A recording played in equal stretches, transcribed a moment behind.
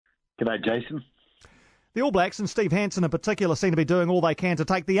G'day, Jason. The All Blacks and Steve Hansen in particular seem to be doing all they can to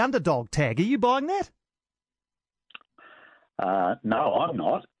take the underdog tag. Are you buying that? No, I'm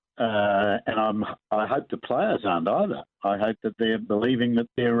not. I hope the players aren't either. I hope that they're believing that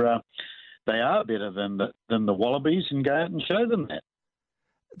they are better than the Wallabies and go out and show them that.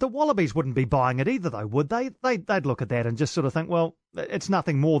 The Wallabies wouldn't be buying it either, though, would they? They'd look at that and just sort of think, well, it's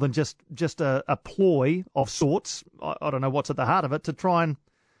nothing more than just a ploy of sorts. I don't know what's at the heart of it, to try and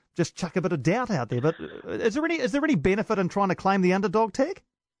just chuck a bit of doubt out there. But is there any benefit in trying to claim the underdog tag?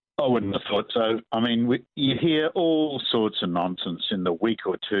 I wouldn't have thought so. I mean, you hear all sorts of nonsense in the week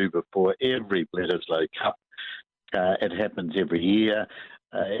or two before every Bledisloe Cup. It happens every year.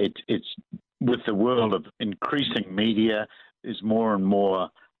 It's with the world of increasing media, there's more and more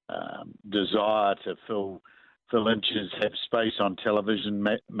desire to fill inches, have space on television,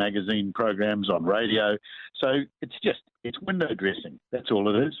 magazine programs, on radio. So it's window dressing. That's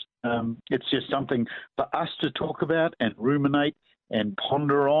all it is. It's just something for us to talk about and ruminate and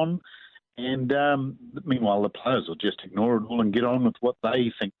ponder on. And meanwhile, the players will just ignore it all and get on with what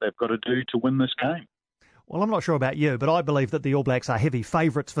they think they've got to do to win this game. Well, I'm not sure about you, but I believe that the All Blacks are heavy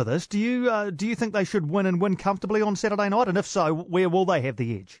favourites for this. Do you think they should win and win comfortably on Saturday night? And if so, where will they have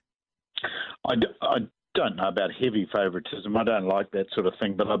the edge? I don't know about heavy favouritism. I don't like that sort of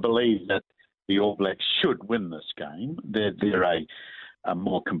thing, but I believe that the All Blacks should win this game. They're a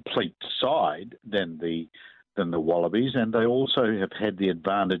more complete side than the Wallabies, and they also have had the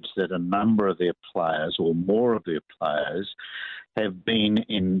advantage that a number of their players, or more of their players, have been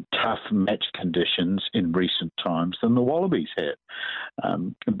in tough match conditions in recent times than the Wallabies have.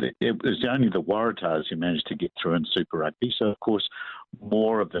 It was only the Waratahs who managed to get through in Super Rugby, so of course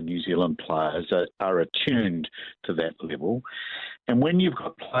more of the New Zealand players are attuned to that level. And when you've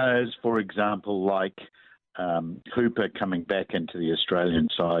got players, for example, like Hooper coming back into the Australian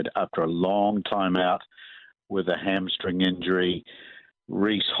side after a long time out with a hamstring injury,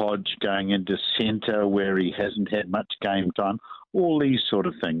 Reece Hodge going into centre where he hasn't had much game time, all these sort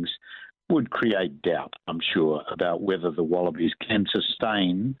of things would create doubt, I'm sure, about whether the Wallabies can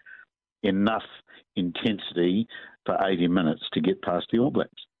sustain enough intensity for 80 minutes to get past the All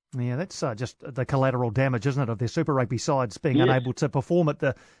Blacks. Yeah, that's just the collateral damage, isn't it, of their Super Rugby sides being unable to perform at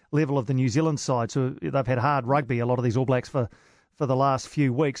the level of the New Zealand side. So they've had hard rugby, a lot of these All Blacks, for the last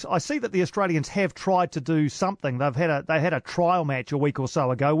few weeks. I see that the Australians have tried to do something. They had a trial match a week or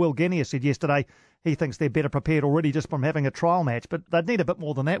so ago. Will Genia said yesterday he thinks they're better prepared already just from having a trial match, but they'd need a bit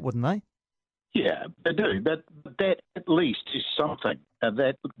more than that, wouldn't they? Yeah, they do. But that at least is something.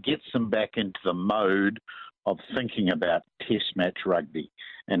 That gets them back into the mode of thinking about test match rugby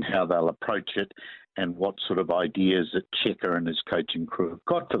and how they'll approach it and what sort of ideas that Checker and his coaching crew have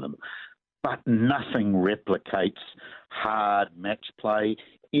got for them. But nothing replicates hard match play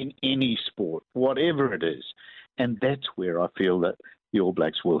in any sport, whatever it is. And that's where I feel that the All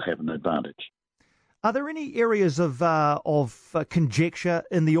Blacks will have an advantage. Are there any areas of conjecture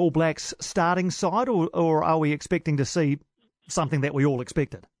in the All Blacks starting side, or are we expecting to see something that we all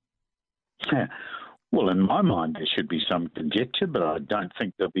expected? Well, in my mind, there should be some conjecture, but I don't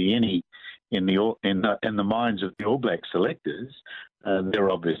think there'll be any in the minds of the All Black selectors. They're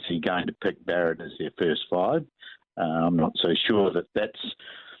obviously going to pick Barrett as their first five. I'm not so sure that that's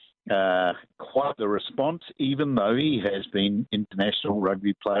quite the response, even though he has been International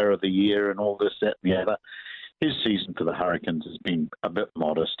Rugby Player of the Year and all this, that and the other. His season for the Hurricanes has been a bit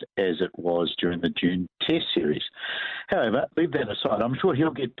modest, as it was during the June Test Series. However, leave that aside. I'm sure he'll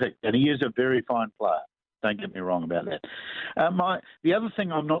get picked, and he is a very fine player. Don't get me wrong about that. The other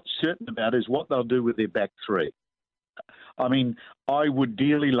thing I'm not certain about is what they'll do with their back three. I mean, I would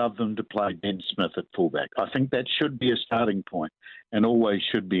dearly love them to play Ben Smith at fullback. I think that should be a starting point and always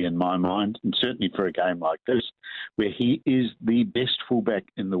should be in my mind, and certainly for a game like this, where he is the best fullback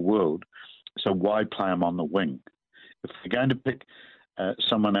in the world. So why play him on the wing? If they're going to pick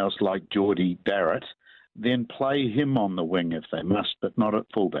someone else like Geordie Barrett, then play him on the wing if they must, but not at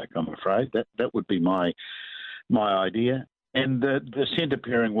fullback, I'm afraid. That would be my idea. And the centre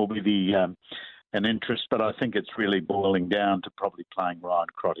pairing will be an interest, but I think it's really boiling down to probably playing Ryan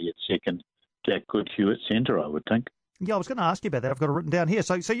Crotty at second, Jack Goodhue at centre, I would think. Yeah, I was going to ask you about that. I've got it written down here.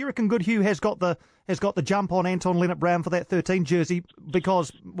 So you reckon Goodhue has got the jump on Anton Leonard-Brown for that 13 jersey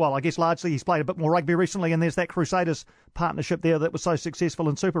because, well, I guess largely he's played a bit more rugby recently, and there's that Crusaders partnership there that was so successful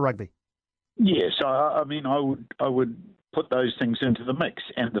in Super Rugby. Yes, I mean, I would put those things into the mix,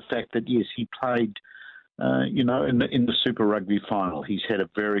 and the fact that yes, he played, in the Super Rugby final, he's had a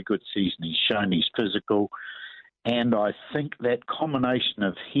very good season. He's shown he's physical, and I think that combination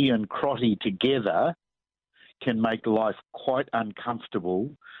of he and Crotty together can make life quite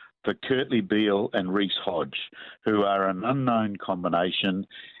uncomfortable for Kurtley Beale and Reece Hodge, who are an unknown combination,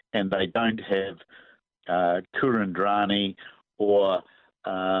 and they don't have Kurandrani or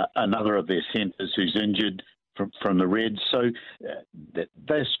another of their centres who's injured from the Reds. So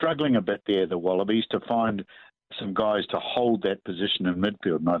they're struggling a bit there, the Wallabies, to find some guys to hold that position in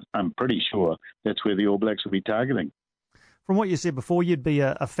midfield. And I'm pretty sure that's where the All Blacks will be targeting. From what you said before, you'd be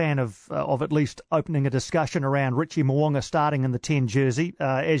a fan of at least opening a discussion around Richie Mo'unga starting in the 10 jersey.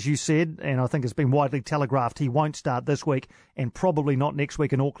 As you said, and I think it's been widely telegraphed, he won't start this week and probably not next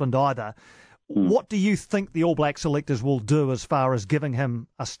week in Auckland either. What do you think the All Black selectors will do as far as giving him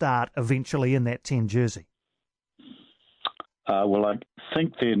a start eventually in that 10 jersey? Well, I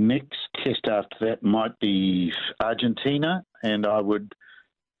think their next test after that might be Argentina, and I would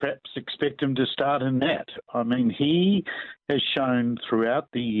perhaps expect him to start in that. I mean, he has shown throughout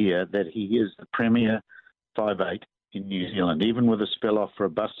the year that he is the premier 5'8" in New Zealand. Even with a spell off for a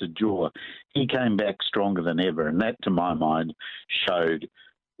busted jaw, he came back stronger than ever, and that, to my mind, showed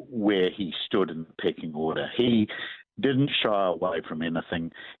where he stood in the pecking order. He didn't shy away from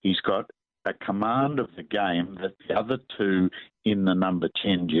anything. He's got a command of the game that the other two in the number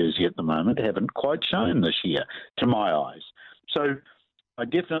 10 jersey at the moment haven't quite shown this year, to my eyes. So I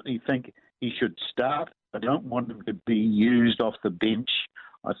definitely think he should start. I don't want him to be used off the bench.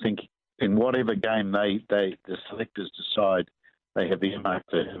 I think in whatever game the selectors decide they have earmarked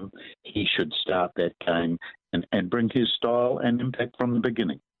for him, he should start that game and bring his style and impact from the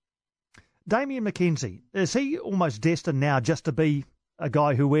beginning. Damian McKenzie, is he almost destined now just to be a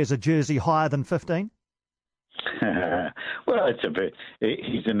guy who wears a jersey higher than 15? Well,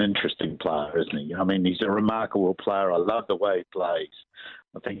 he's an interesting player, isn't he? I mean, he's a remarkable player. I love the way he plays.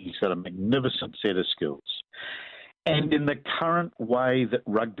 I think he's got a magnificent set of skills. And in the current way that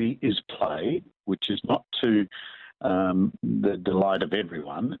rugby is played, which is not to the delight of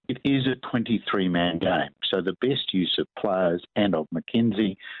everyone, it is a 23-man game. So the best use of players and of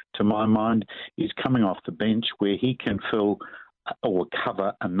McKenzie, to my mind, is coming off the bench where he can fill or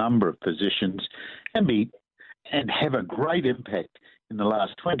cover a number of positions and have a great impact in the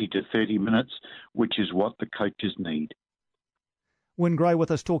last 20 to 30 minutes, which is what the coaches need. Wyn Gray with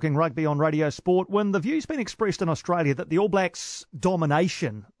us talking rugby on Radio Sport. Wyn, the view's been expressed in Australia that the All Blacks'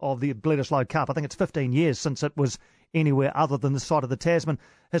 domination of the Bledisloe Cup, I think it's 15 years since it was anywhere other than this side of the Tasman,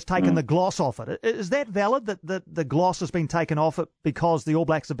 has taken the gloss off it. Is that valid, that the gloss has been taken off it because the All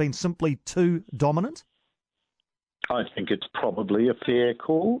Blacks have been simply too dominant? I think it's probably a fair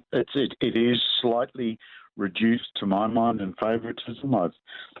call. It is slightly reduced, to my mind, in favouritism.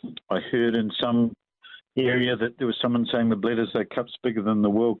 I heard in some area that there was someone saying the Bledisloe Cup's bigger than the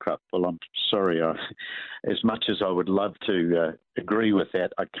World Cup. Well, I'm sorry. As much as I would love to agree with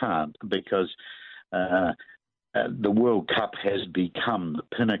that, I can't, because the World Cup has become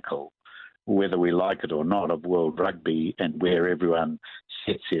the pinnacle, whether we like it or not, of world rugby, and where everyone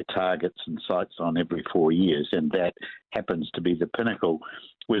sets their targets and sights on every 4 years, and that happens to be the pinnacle,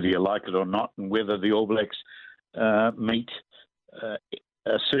 whether you like it or not, and whether the All Blacks meet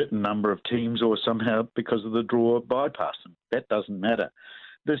a certain number of teams or somehow, because of the draw, bypass them. That doesn't matter.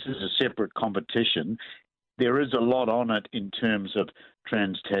 This is a separate competition. There is a lot on it in terms of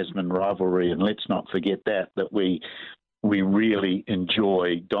trans-Tasman rivalry, and let's not forget that we really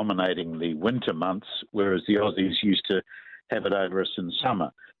enjoy dominating the winter months, whereas the Aussies used to have it over us in summer.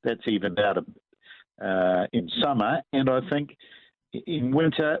 That's evened out in summer, and I think in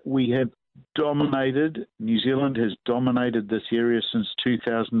winter we have dominated. New Zealand has dominated this area since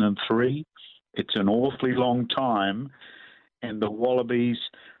 2003. It's an awfully long time, and the Wallabies,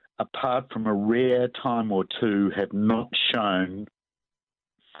 apart from a rare time or two, have not shown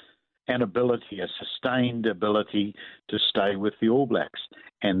an ability, a sustained ability to stay with the All Blacks.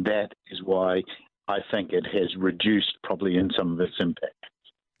 And that is why I think it has reduced probably in some of its impact.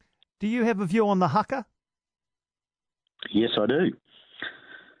 Do you have a view on the haka? Yes, I do.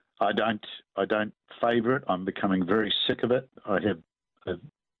 I don't favour it. I'm becoming very sick of it. I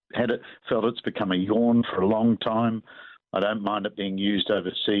have felt it's become a yawn for a long time. I don't mind it being used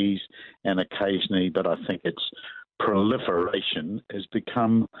overseas and occasionally, but I think its proliferation has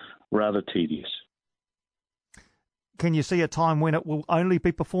become rather tedious. Can you see a time when it will only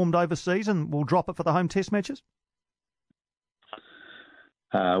be performed overseas and we'll drop it for the home test matches?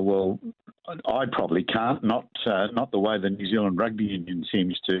 Well, I probably can't. Not the way the New Zealand Rugby Union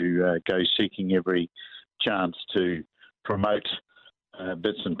seems to go seeking every chance to promote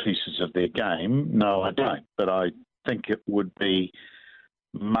bits and pieces of their game. No, I don't. But I think it would be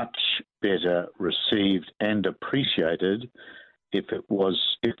much better received and appreciated if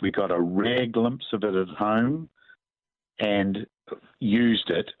we got a rare glimpse of it at home and used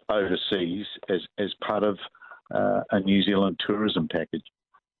it overseas as part of a New Zealand tourism package.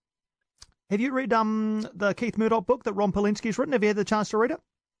 Have you read the Keith Murdoch book that Ron Polinsky's written? Have you had the chance to read it?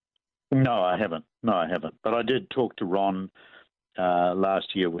 No, I haven't. But I did talk to Ron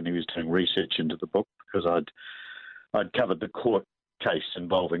last year when he was doing research into the book, because I'd covered the court case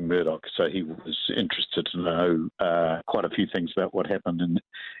involving Murdoch, so he was interested to know quite a few things about what happened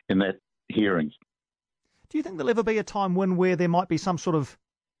in that hearing. Do you think there'll ever be a time where there might be some sort of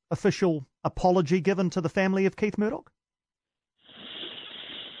official apology given to the family of Keith Murdoch?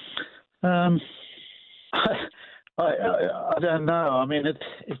 I don't know. I mean,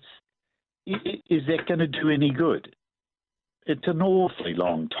 is that going to do any good? It's an awfully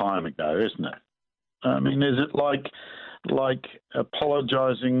long time ago, isn't it? I mean, is it like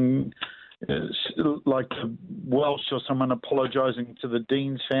apologising, like the Welsh or someone apologising to the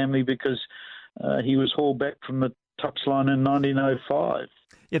Dean's family because he was hauled back from the touchline in 1905?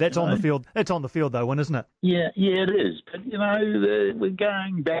 Yeah, that's on the field. That's on the field, though, isn't it? Yeah, it is. But, we're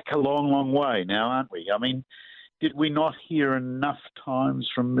going back a long, long way now, aren't we? I mean, did we not hear enough times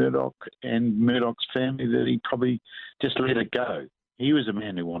from Murdoch and Murdoch's family that he probably just let it go? He was a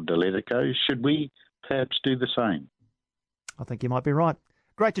man who wanted to let it go. Should we perhaps do the same? I think you might be right.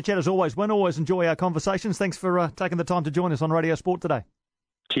 Great to chat as always, Wyn. Always enjoy our conversations. Thanks for taking the time to join us on Radio Sport today.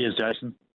 Cheers, Jason.